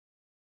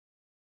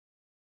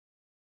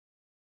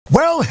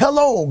Well,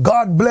 hello.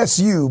 God bless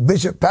you.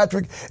 Bishop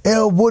Patrick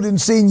L. Wooden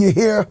Sr.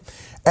 here.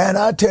 And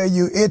I tell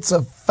you, it's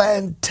a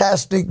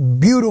fantastic,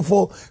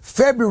 beautiful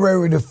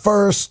February the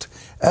 1st.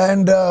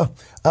 And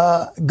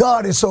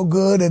God is so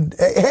good. And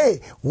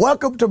hey,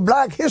 welcome to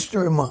Black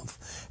History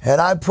Month. And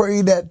I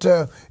pray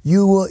that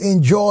you will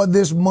enjoy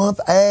this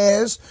month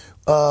as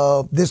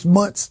this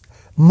month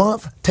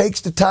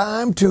takes the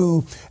time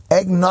to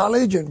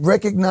acknowledge and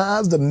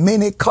recognize the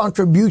many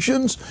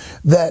contributions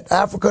that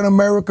African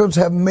Americans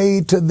have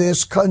made to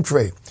this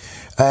country,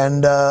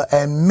 and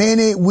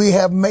many we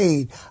have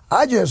made.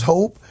 I just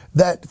hope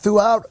that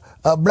throughout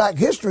Black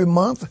History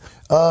Month,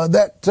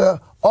 that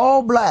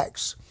all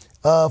blacks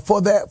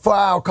for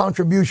our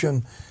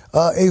contribution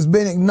is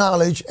being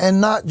acknowledged,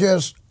 and not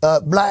just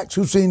blacks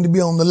who seem to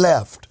be on the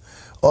left,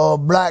 or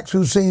blacks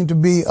who seem to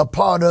be a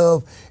part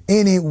of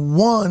any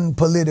one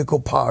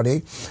political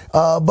party,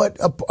 but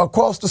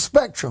across the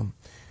spectrum.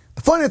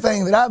 The funny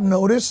thing that I've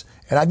noticed,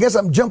 and I guess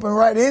I'm jumping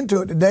right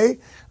into it today,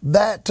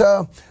 that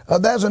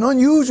there's an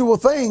unusual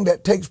thing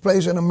that takes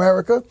place in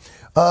America,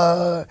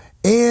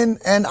 in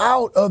and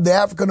out of the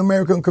African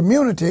American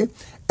community,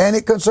 and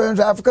it concerns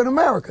African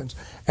Americans,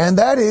 and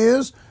that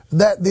is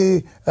that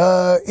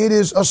it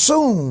is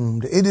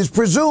assumed, it is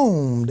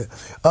presumed,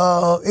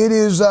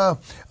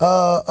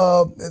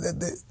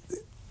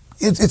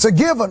 it's a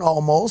given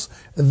almost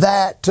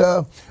that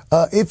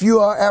if you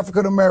are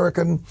African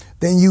American,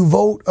 then you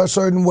vote a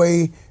certain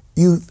way,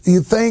 you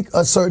think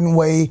a certain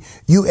way,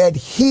 you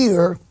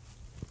adhere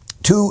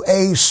to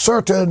a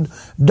certain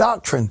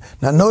doctrine.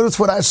 Now notice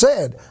what I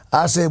said.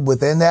 I said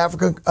within the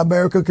African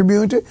American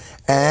community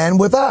and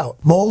without.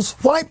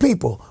 Most white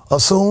people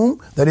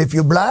assume that if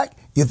you're black,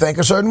 you think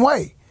a certain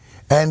way,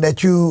 and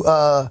that you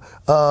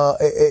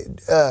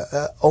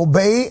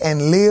obey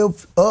and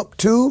live up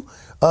to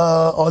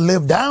or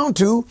live down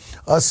to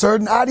a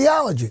certain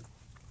ideology.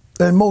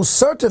 And most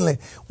certainly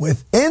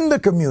within the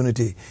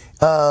community,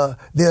 the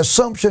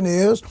assumption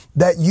is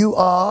that you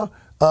are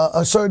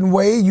a certain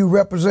way, you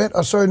represent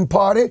a certain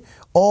party,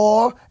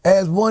 or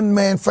as one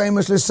man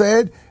famously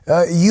said,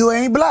 you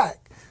ain't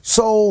black.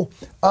 So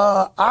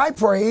I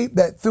pray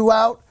that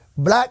throughout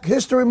Black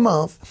History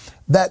Month,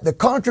 that the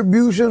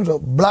contributions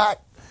of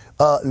black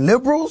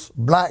liberals,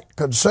 black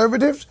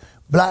conservatives,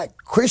 black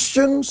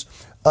Christians,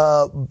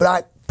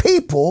 black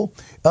people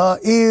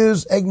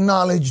is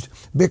acknowledged,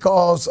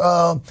 because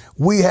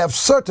we have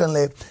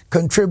certainly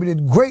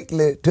contributed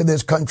greatly to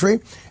this country.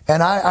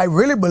 And I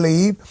really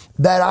believe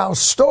that our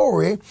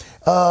story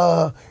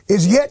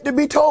is yet to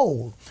be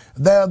told.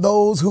 There are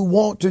those who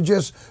want to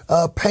just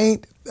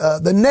paint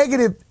the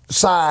negative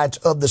sides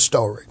of the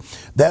story.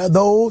 There are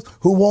those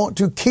who want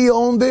to key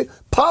on the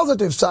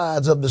positive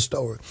sides of the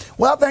story.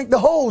 Well, I think the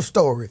whole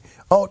story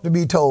ought to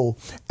be told.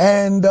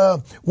 And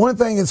one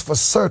thing is for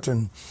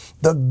certain: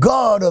 the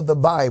God of the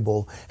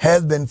Bible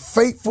has been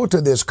faithful to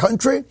this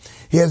country.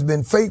 He has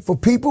been faithful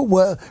people,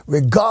 well,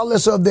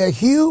 regardless of their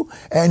hue,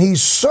 and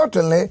he's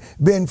certainly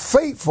been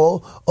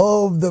faithful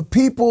of the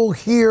people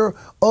here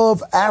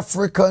of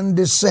African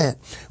descent.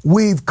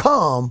 We've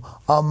come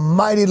a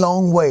mighty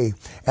long way,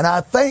 and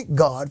I thank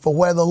God for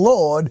where the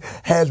Lord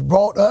has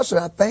brought us,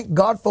 and I thank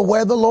God for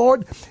where the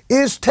Lord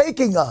is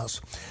taking us.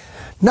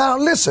 Now,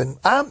 listen,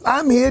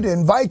 I'm here to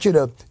invite you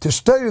to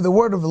study the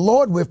word of the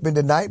Lord with me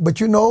tonight. But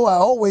you know, I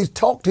always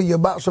talk to you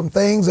about some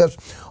things that's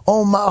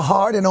on my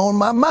heart and on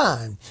my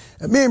mind.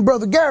 And me and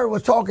Brother Gary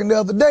was talking the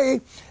other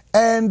day,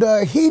 and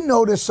he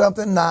noticed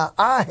something. Now,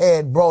 I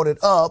had brought it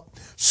up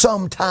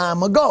some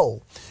time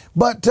ago.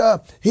 But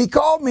he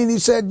called me and he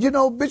said, you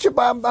know, Bishop,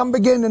 I'm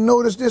beginning to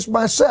notice this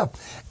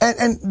myself.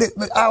 And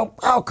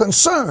our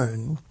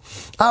concern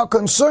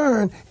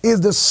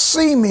is the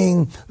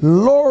seeming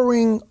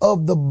lowering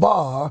of the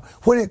bar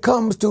when it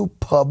comes to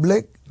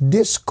public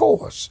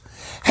discourse.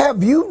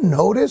 Have you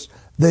noticed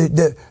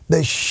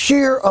the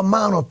sheer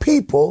amount of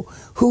people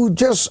who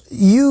just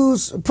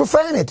use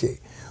profanity,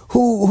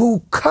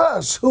 who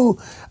cuss,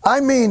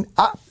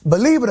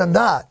 believe it or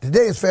not,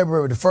 today is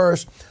February the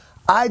 1st.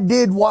 I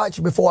did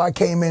watch, before I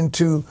came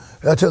into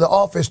to the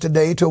office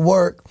today to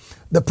work,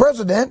 the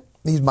president,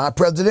 he's my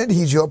president,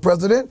 he's your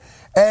president,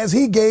 as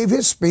he gave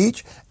his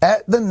speech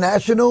at the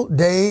National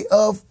Day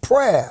of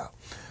Prayer.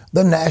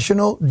 The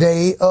National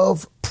Day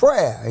of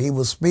Prayer. He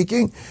was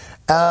speaking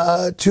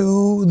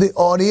to the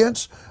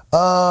audience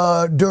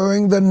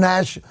during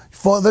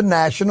for the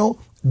National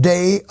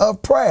Day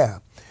of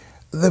Prayer.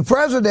 The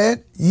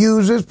president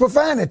uses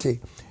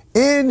profanity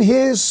in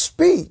his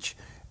speech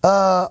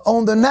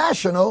on the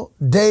National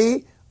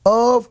Day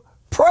of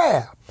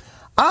Prayer.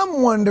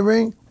 I'm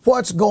wondering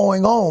what's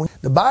going on.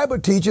 The Bible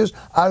teaches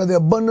out of the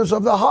abundance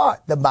of the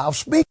heart, the mouth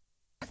speaks.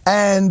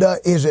 And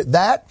is it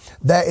that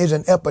there is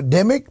an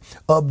epidemic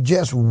of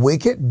just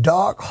wicked,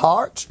 dark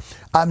hearts?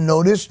 I've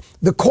noticed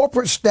the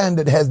corporate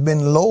standard has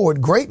been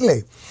lowered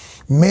greatly.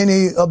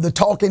 Many of the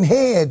talking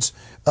heads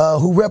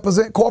who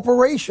represent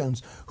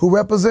corporations, who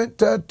represent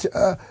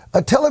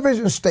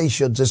television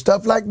stations and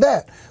stuff like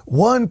that.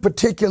 One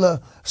particular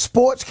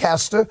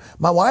sportscaster,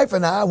 my wife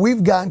and I,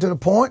 we've gotten to the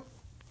point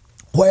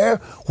where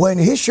when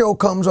his show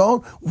comes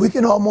on, we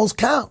can almost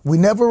count. We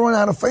never run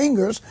out of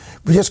fingers.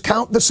 We just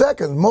count the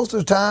seconds. Most of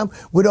the time,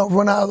 we don't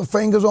run out of the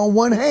fingers on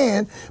one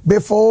hand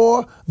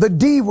before the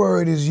D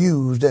word is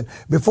used and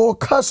before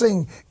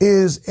cussing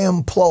is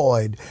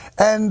employed.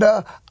 And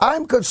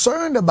I'm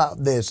concerned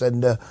about this.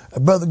 And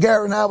Brother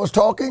Garrett and I was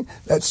talking,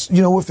 that's,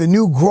 with the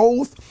new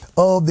growth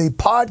of the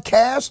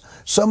podcast,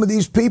 some of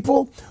these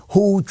people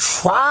who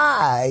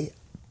try,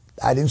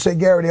 I didn't say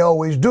Gary, they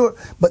always do it,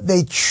 but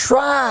they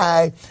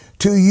try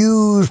to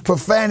use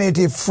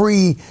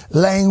profanity-free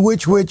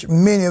language, which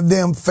many of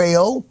them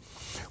fail.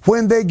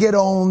 When they get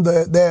on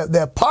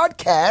their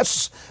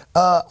podcasts,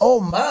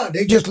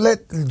 they just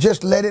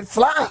let it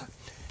fly.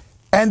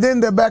 And then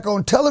they're back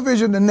on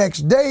television the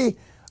next day,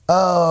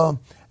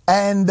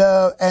 and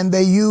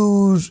they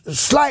use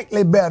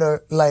slightly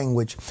better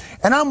language.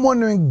 And I'm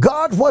wondering,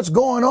 God, what's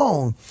going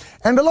on?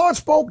 And the Lord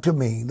spoke to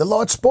me. The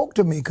Lord spoke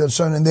to me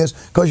concerning this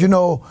because,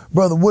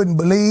 Brother Wooden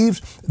believes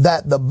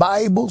that the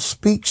Bible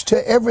speaks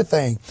to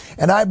everything.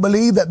 And I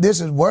believe that this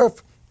is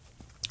worth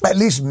at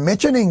least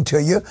mentioning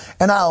to you.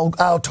 And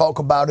I'll talk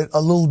about it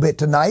a little bit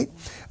tonight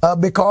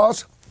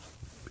because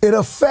it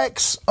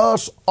affects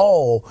us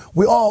all.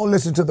 We all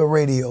listen to the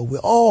radio. We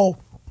all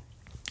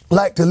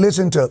like to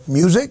listen to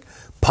music,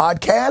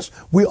 podcasts.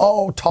 We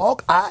all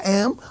talk. I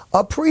am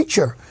a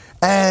preacher.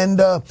 And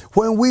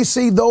when we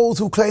see those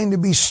who claim to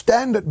be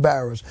standard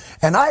bearers,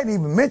 and I didn't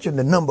even mention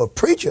the number of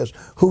preachers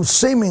who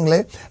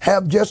seemingly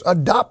have just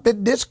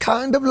adopted this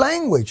kind of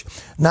language.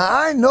 Now,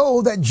 I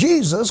know that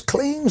Jesus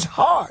cleans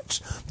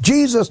hearts.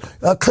 Jesus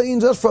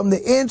cleans us from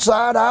the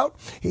inside out.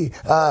 He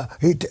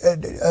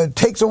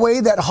takes away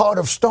that heart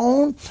of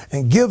stone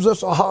and gives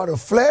us a heart of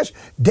flesh.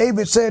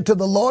 David said to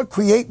the Lord,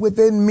 create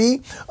within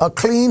me a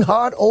clean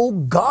heart, O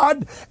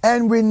God,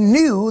 and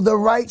renew the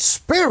right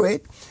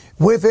spirit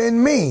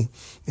within me.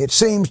 It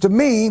seems to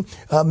me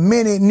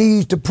many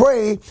need to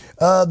pray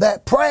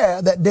that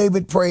prayer that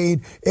David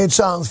prayed in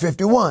Psalms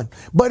 51.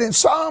 But in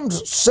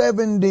Psalms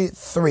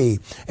 73,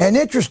 an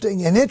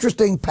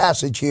interesting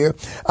passage here,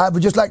 I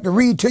would just like to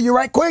read to you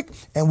right quick,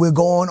 and we're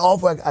going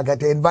off. I got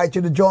to invite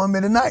you to join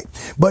me tonight.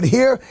 But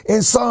here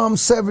in Psalm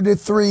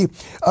 73,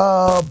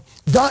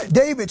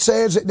 David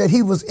says that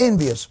he was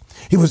envious.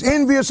 He was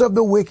envious of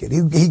the wicked.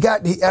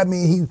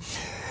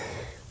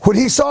 When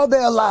he saw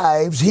their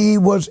lives, he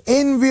was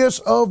envious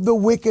of the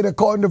wicked,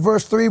 according to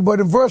verse 3.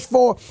 But in verse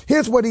 4,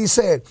 here's what he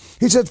said.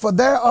 He said, for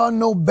there are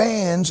no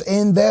bands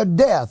in their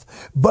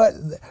death, but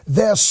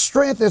their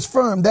strength is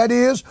firm. That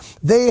is,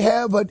 they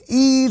have an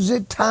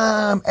easy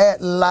time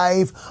at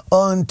life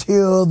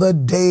until the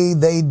day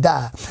they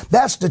die.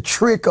 That's the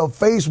trick of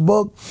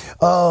Facebook,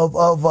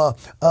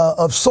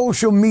 of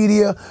social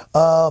media,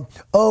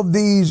 of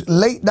these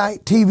late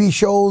night TV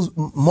shows,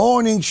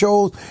 morning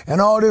shows, and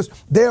all this.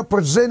 They're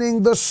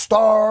presenting the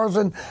stars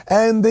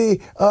and the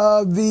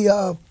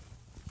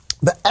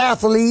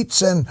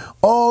athletes and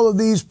all of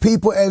these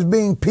people as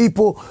being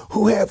people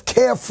who have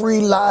carefree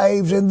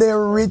lives and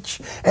they're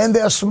rich and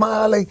they're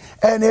smiling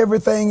and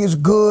everything is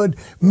good.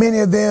 Many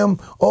of them,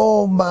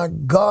 oh my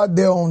God,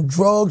 they're on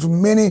drugs.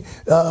 Many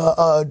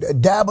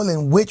dabble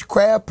in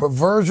witchcraft,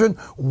 perversion,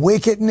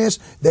 wickedness.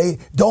 They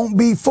don't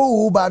be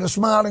fooled by the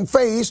smiling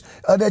face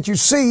that you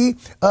see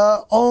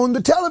on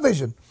the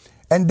television.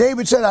 And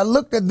David said, I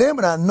looked at them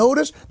and I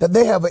noticed that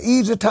they have an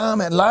easy time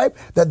at life,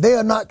 that they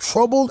are not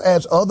troubled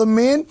as other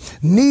men,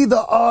 neither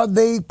are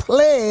they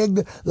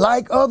plagued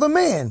like other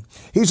men.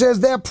 He says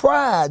their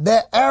pride,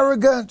 their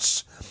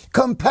arrogance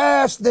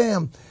compass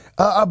them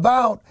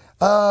about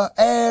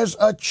as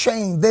a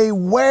chain. They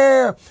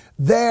wear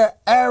their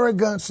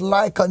arrogance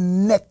like a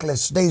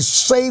necklace. They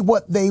say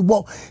what they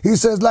want. He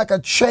says like a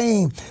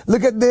chain.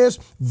 Look at this.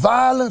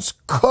 Violence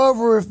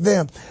covereth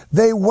them.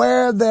 They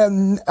wear their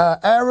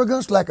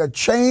arrogance like a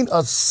chain,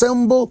 a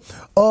symbol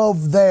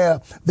of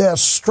their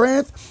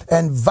strength,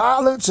 and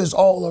violence is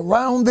all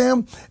around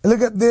them.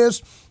 Look at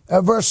this.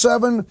 Verse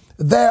 7,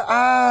 their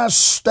eyes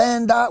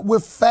stand out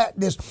with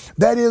fatness.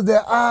 That is,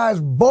 their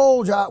eyes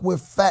bulge out with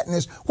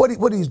fatness.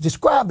 What he's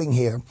describing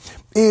here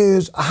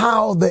is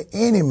how the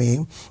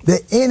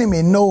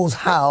enemy knows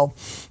how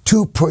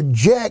to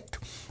project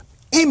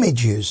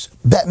images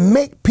that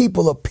make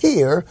people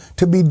appear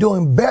to be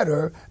doing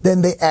better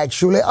than they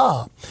actually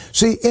are.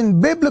 See,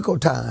 in biblical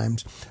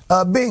times,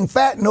 being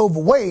fat and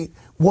overweight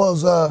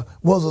was a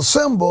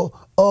symbol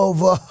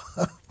of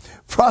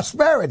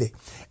prosperity.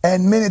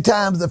 And many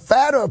times the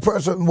fatter a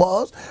person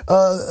was,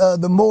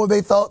 the more they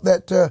thought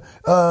that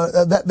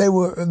they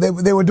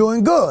were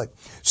doing good.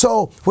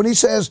 So when he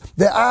says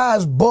their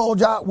eyes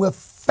bulge out with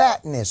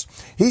fatness,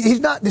 he's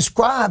not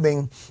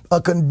describing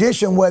a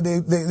condition where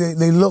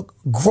they look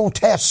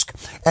grotesque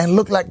and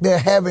look like they're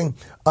having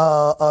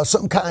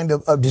some kind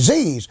of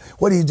disease.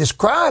 What he's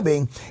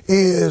describing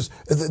is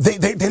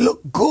they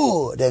look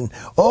good and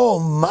oh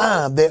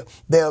my,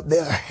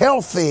 they're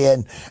healthy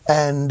and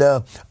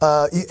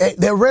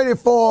they're ready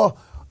for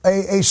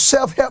a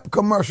self-help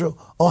commercial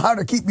on how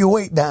to keep your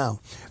weight down.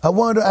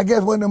 I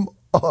guess one of them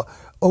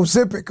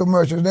Ozempic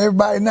commercials.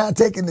 Everybody now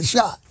taking the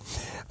shot.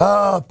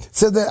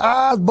 So their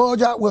eyes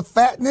bulge out with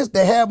fatness.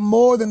 They have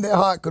more than their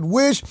heart could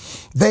wish.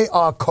 They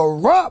are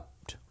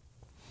corrupt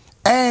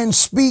and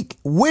speak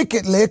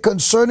wickedly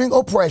concerning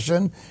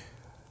oppression.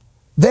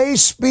 They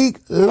speak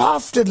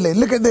loftily.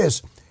 Look at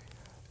this.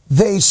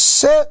 They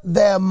set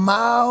their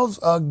mouths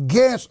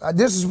against,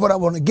 this is what I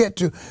want to get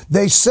to.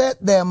 They set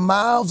their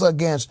mouths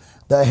against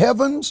the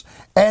heavens,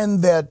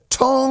 and their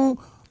tongue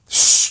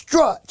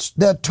struts.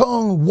 Their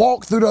tongue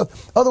walk through the,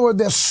 in other words,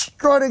 they're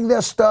strutting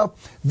their stuff.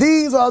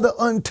 These are the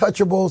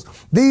untouchables.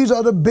 These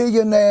are the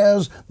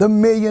billionaires, the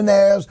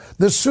millionaires,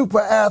 the super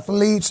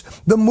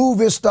athletes, the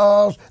movie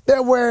stars.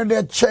 They're wearing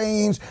their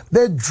chains.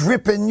 They're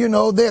dripping, you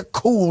know, they're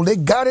cool. They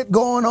got it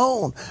going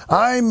on.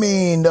 I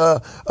mean,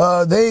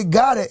 they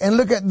got it. And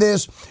look at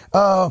this.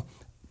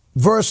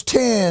 Verse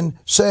 10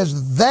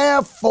 says,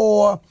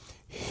 therefore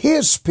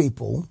his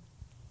people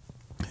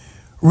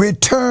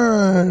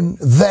return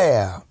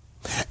there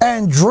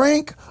and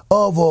drink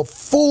of a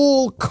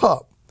full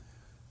cup.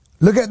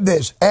 Look at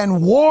this.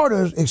 And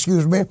waters,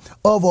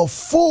 of a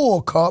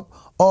full cup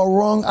are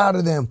wrung out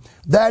of them.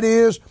 That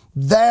is,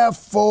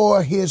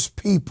 therefore his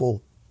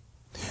people.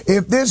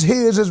 If this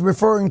his is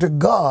referring to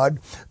God,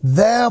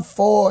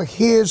 therefore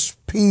his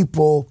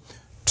people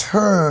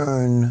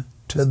turn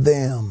to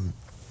them.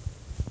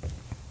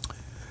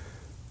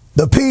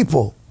 The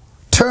people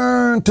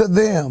turn to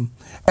them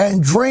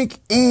and drink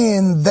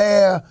in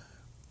their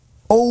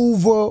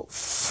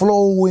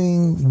overflowing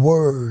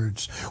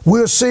words.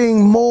 We're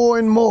seeing more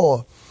and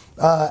more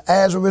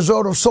as a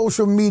result of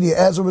social media,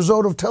 as a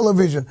result of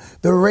television,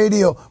 the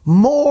radio,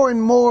 more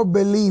and more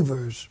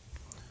believers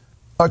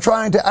are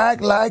trying to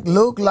act like,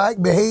 look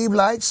like, behave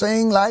like,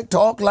 sing like,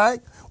 talk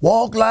like,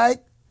 walk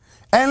like,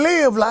 and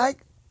live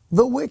like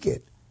the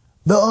wicked,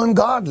 the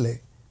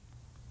ungodly.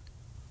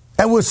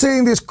 And we're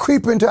seeing this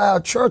creep into our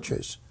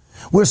churches.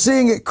 We're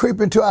seeing it creep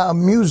into our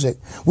music.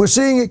 We're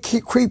seeing it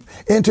creep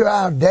into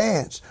our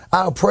dance,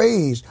 our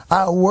praise,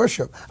 our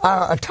worship,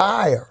 our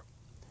attire.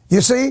 You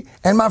see?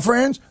 And my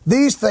friends,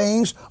 these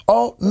things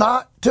ought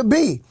not to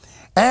be.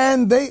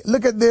 And they,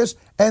 look at this,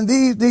 and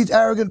these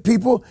arrogant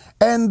people,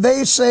 and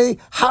they say,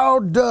 how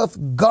doth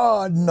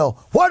God know?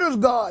 What does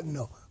God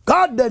know?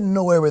 God doesn't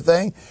know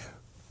everything.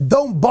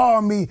 Don't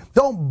bore me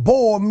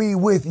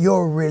with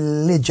your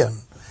religion.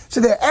 See,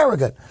 they're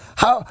arrogant.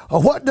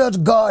 What does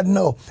God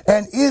know?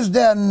 And is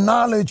there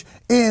knowledge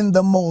in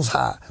the Most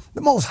High?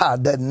 The Most High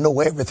doesn't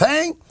know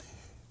everything.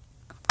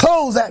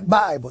 Close that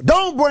Bible.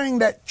 Don't bring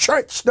that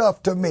church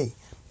stuff to me.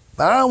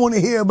 I don't want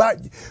to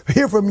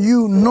hear from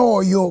you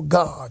nor your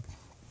God.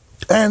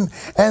 And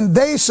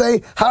they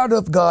say, how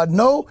doth God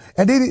know?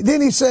 And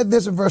then he said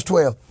this in verse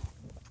 12.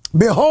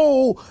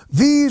 Behold,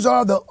 these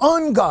are the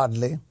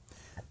ungodly.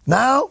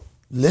 Now,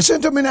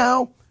 listen to me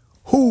now,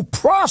 who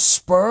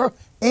prosper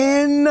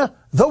in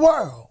the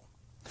world.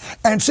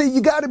 And see,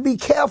 you got to be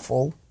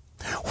careful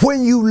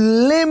when you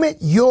limit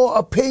your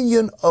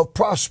opinion of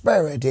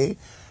prosperity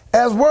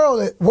as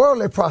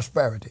worldly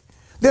prosperity,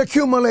 the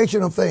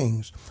accumulation of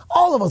things.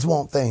 All of us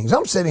want things.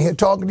 I'm sitting here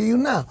talking to you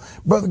now.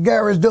 Brother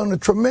Gary's done a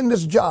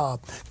tremendous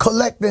job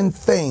collecting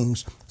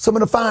things, some of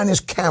the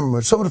finest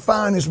cameras, some of the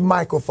finest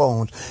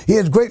microphones. He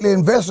has greatly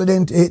invested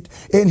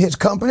in his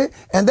company,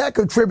 and that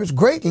contributes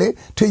greatly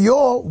to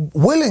your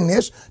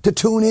willingness to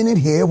tune in and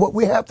hear what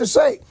we have to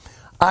say.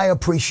 I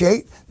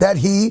appreciate that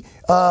he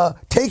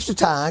takes the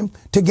time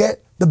to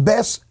get the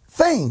best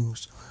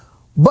things.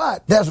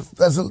 But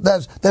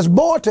there's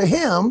more to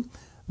him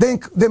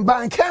than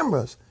buying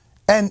cameras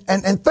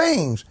and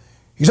things.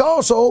 He's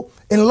also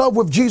in love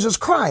with Jesus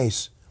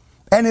Christ.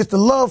 And it's the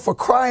love for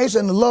Christ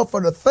and the love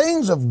for the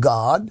things of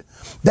God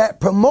that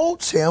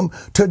promotes him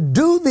to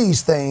do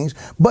these things.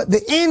 But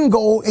the end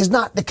goal is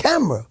not the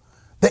camera.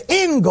 The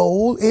end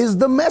goal is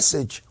the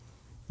message.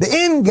 The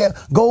end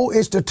goal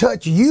is to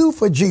touch you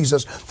for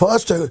Jesus, for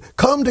us to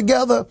come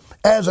together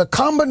as a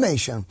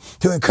combination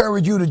to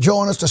encourage you to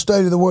join us to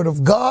study the Word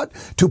of God,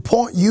 to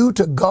point you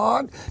to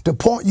God, to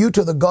point you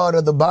to the God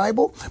of the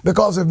Bible,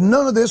 because if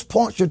none of this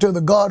points you to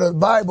the God of the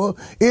Bible,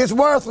 it's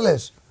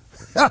worthless.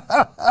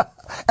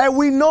 And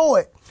we know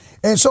it.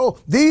 And so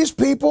these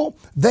people,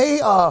 they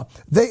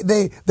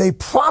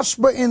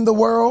prosper in the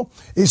world.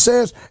 It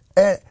says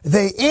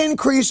they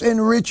increase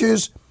in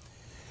riches.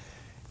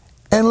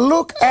 And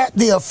look at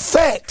the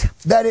effect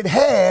that it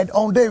had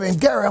on David. And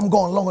Gary, I'm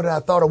going longer than I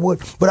thought I would,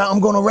 but I'm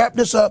going to wrap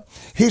this up.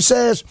 He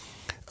says,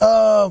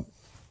 I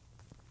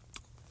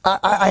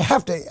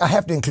have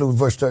to include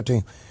verse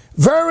 13.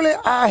 Verily,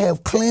 I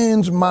have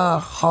cleansed my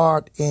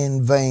heart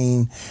in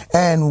vain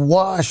and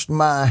washed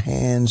my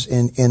hands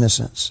in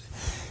innocence.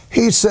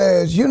 He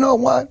says, you know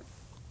what?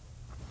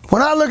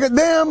 When I look at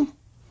them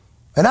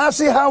and I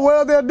see how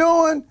well they're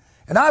doing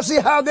and I see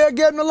how they're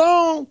getting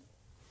along,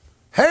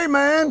 hey,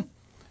 man,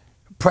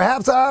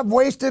 perhaps I've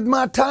wasted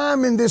my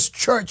time in this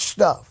church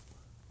stuff.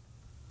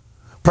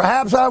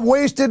 Perhaps I've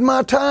wasted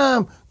my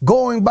time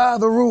going by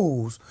the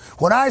rules.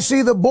 When I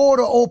see the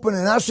border open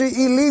and I see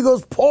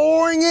illegals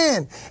pouring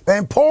in,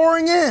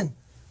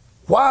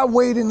 why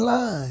wait in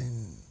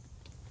line?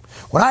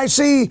 When I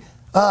see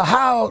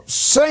how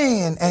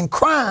sin and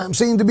crime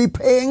seem to be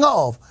paying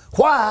off.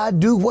 Why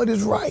do what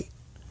is right?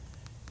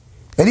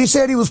 And he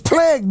said he was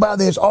plagued by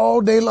this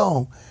all day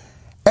long.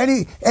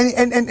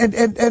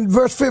 And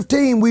verse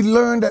 15, we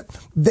learned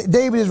that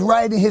David is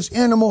writing his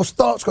innermost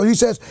thoughts, because he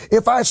says,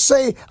 if I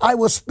say I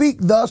will speak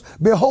thus,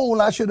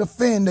 behold, I should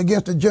offend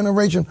against the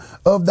generation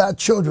of thy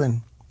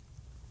children.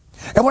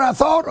 And when I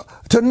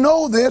thought to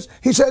know this,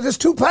 he says, it's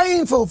too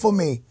painful for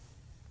me.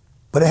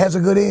 But it has a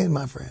good end,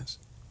 my friends.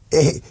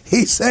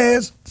 He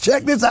says,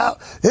 check this out.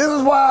 This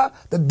is why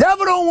the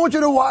devil don't want you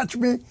to watch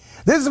me.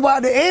 This is why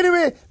the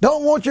enemy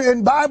don't want you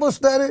in Bible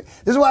study.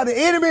 This is why the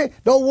enemy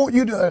don't want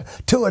you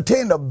to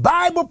attend a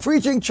Bible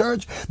preaching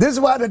church. This is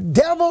why the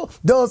devil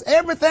does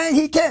everything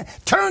he can.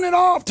 Turn it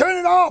off, turn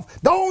it off.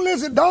 Don't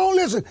listen, don't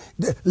listen.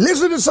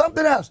 Listen to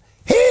something else.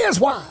 Here's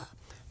why.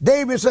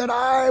 David said,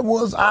 my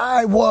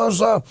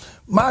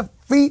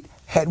feet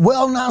had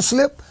well nigh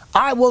slipped.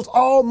 I was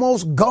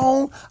almost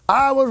gone.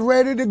 I was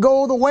ready to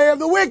go the way of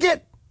the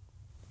wicked.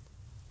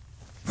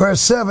 Verse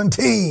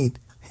 17.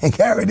 And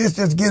Gary, this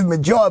just gives me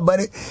joy,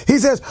 buddy. He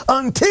says,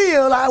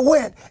 until I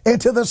went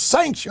into the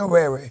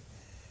sanctuary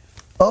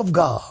of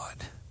God,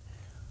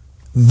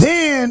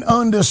 then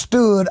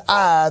understood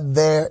I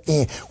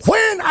therein.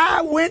 When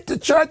I went to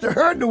church and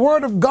heard the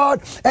word of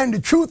God and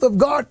the truth of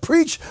God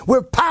preached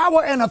with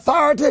power and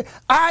authority,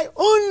 I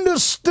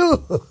understood.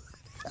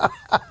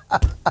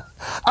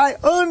 I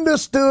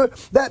understood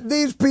that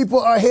these people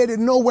are headed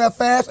nowhere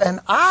fast, and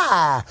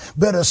I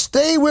better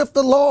stay with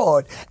the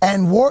Lord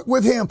and work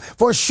with him.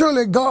 For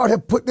surely God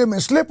hath put them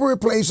in slippery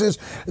places.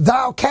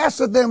 Thou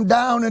castest them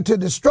down into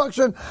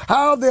destruction.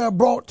 How they are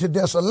brought to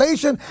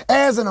desolation,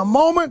 as in a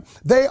moment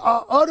they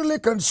are utterly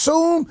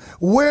consumed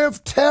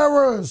with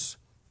terrors.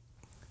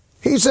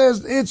 He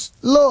says,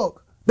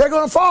 look, they're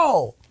going to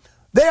fall.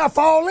 They are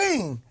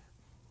falling.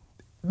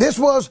 This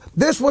was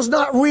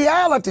not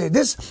reality.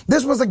 This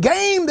was a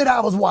game that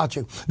I was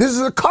watching. This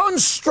is a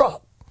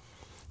construct.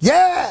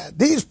 Yeah,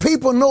 these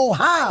people know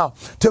how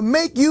to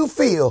make you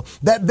feel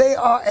that they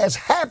are as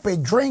happy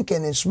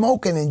drinking and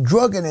smoking and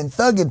drugging and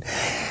thugging,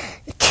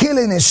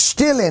 killing and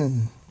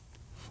stealing,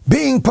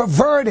 being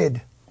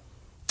perverted,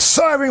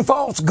 serving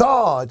false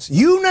gods.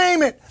 You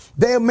name it,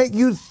 they'll make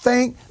you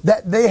think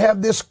that they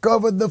have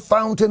discovered the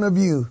fountain of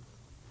youth.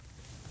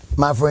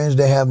 My friends,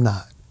 they have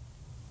not.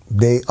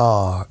 They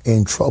are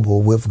in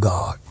trouble with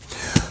God.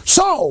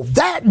 So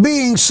that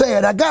being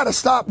said, I got to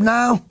stop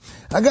now.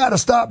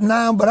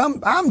 But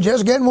I'm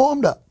just getting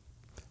warmed up.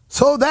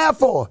 So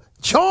therefore,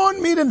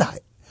 join me tonight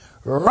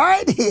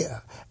right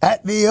here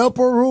at the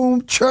Upper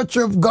Room Church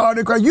of God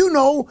in Christ. You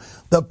know,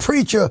 the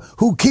preacher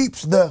who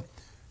keeps the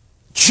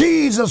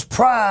Jesus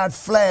pride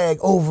flag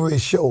over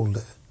his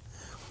shoulder.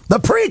 The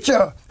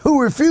preacher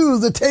who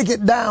refused to take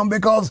it down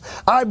because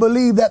I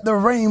believe that the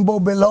rainbow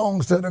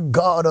belongs to the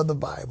God of the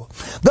Bible.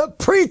 The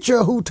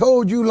preacher who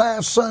told you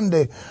last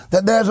Sunday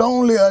that there's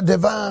only a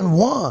divine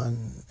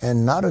one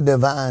and not a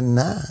divine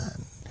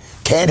nine.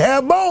 Can't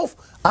have both.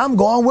 I'm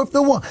going with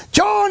the one.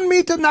 Join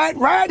me tonight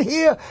right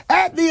here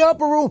at the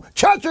Upper Room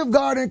Church of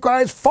God in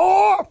Christ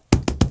for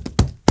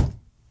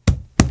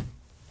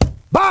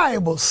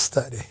Bible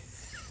study.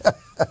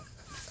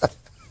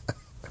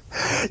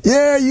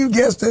 Yeah, you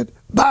guessed it.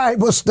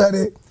 Bible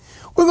study.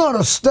 We're going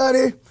to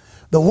study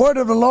the word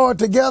of the Lord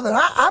together.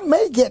 I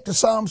may get to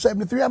Psalm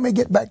 73. I may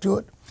get back to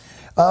it.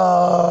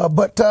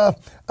 But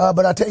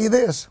I tell you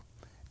this,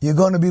 you're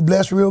going to be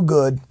blessed real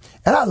good.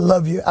 And I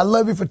love you. I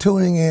love you for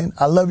tuning in.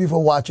 I love you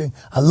for watching.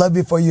 I love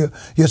you for your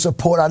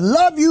support. I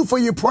love you for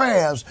your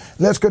prayers.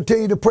 Let's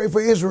continue to pray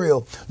for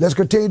Israel. Let's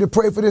continue to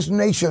pray for this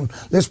nation.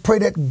 Let's pray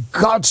that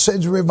God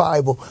sends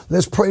revival.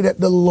 Let's pray that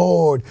the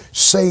Lord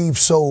saves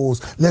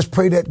souls. Let's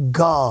pray that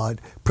God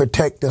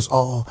protect us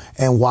all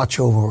and watch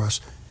over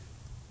us.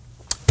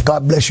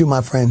 God bless you,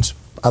 my friends.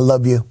 I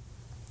love you.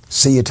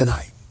 See you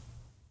tonight.